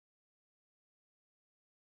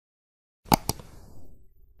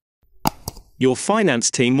Your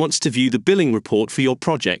finance team wants to view the billing report for your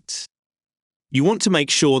projects. You want to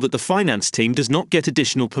make sure that the finance team does not get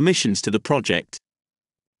additional permissions to the project.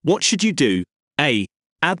 What should you do? A.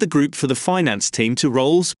 Add the group for the finance team to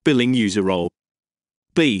roles, billing user role.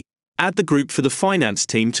 B. Add the group for the finance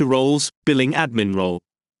team to roles, billing admin role.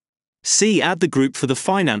 C. Add the group for the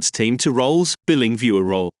finance team to roles, billing viewer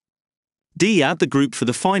role. D. Add the group for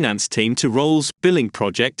the finance team to roles, billing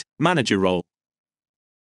project manager role.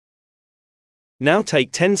 Now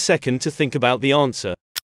take 10 seconds to think about the answer.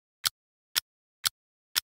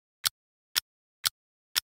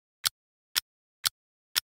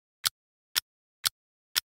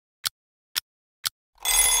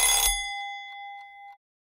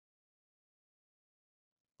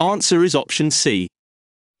 Answer is option C.